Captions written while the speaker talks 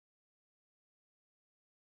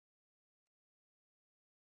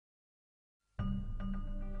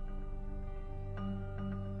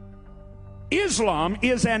Islam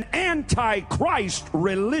is an anti-Christ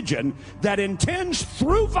religion that intends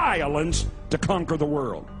through violence to conquer the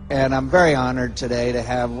world. And I'm very honored today to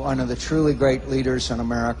have one of the truly great leaders in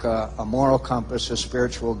America, a moral compass, a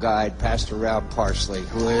spiritual guide, Pastor Rob Parsley,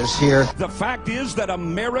 who is here. The fact is that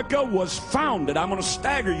America was founded, I'm going to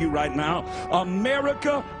stagger you right now,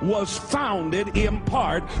 America was founded in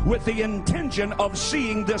part with the intention of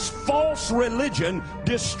seeing this false religion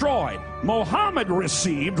destroyed. Muhammad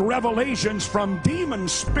received revelations from demon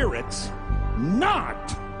spirits,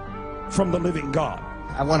 not from the living God.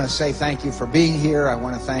 I want to say thank you for being here. I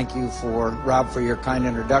want to thank you for, Rob, for your kind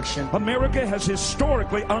introduction. America has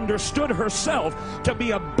historically understood herself to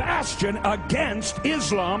be a bastion against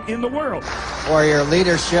Islam in the world. For your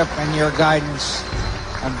leadership and your guidance,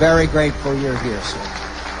 I'm very grateful you're here, sir.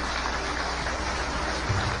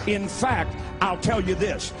 In fact, I'll tell you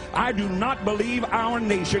this, I do not believe our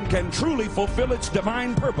nation can truly fulfill its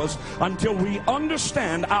divine purpose until we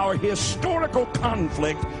understand our historical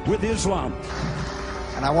conflict with Islam.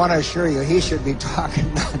 And I want to assure you, he should be talking,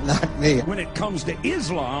 not me. When it comes to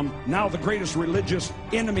Islam, now the greatest religious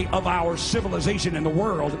enemy of our civilization in the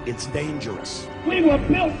world, it's dangerous. We were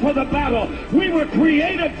built for the battle. We were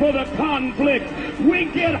created for the conflict. We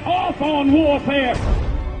get off on warfare.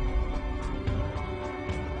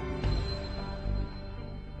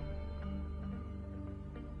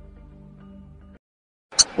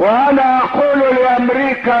 وأنا أقول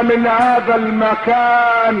لأمريكا من هذا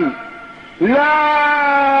المكان: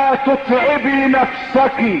 لا تتعبي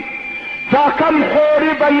نفسك، فكم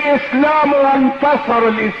حورب الإسلام وانتصر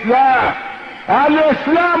الإسلام.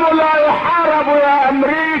 الإسلام لا يحارب يا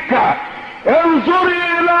أمريكا. انظري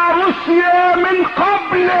إلى روسيا من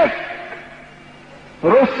قبلك.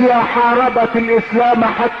 روسيا حاربت الإسلام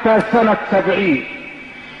حتى سنة 70،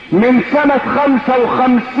 من سنة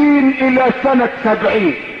 55 إلى سنة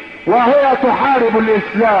 70 وهي تحارب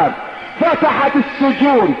الإسلام. فتحت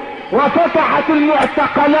السجون وفتحت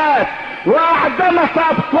المعتقلات واعدمت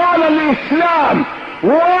ابطال الاسلام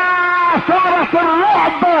واثارت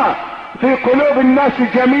الرعب في قلوب الناس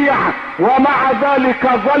جميعا، ومع ذلك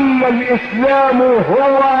ظل الاسلام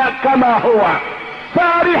هو كما هو.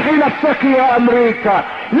 فارحي نفسك يا امريكا،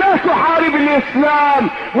 لا تحارب الاسلام،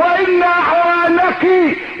 وان اعوانك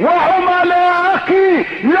وعملاءك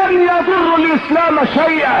لن يضروا الاسلام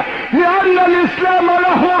شيئا، لان الاسلام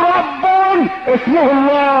له رب اسمه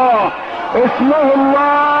الله. اسمه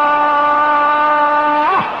الله.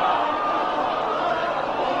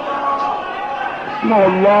 اسمه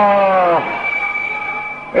الله.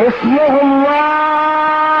 اسمه الله.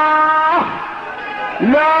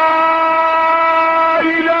 لا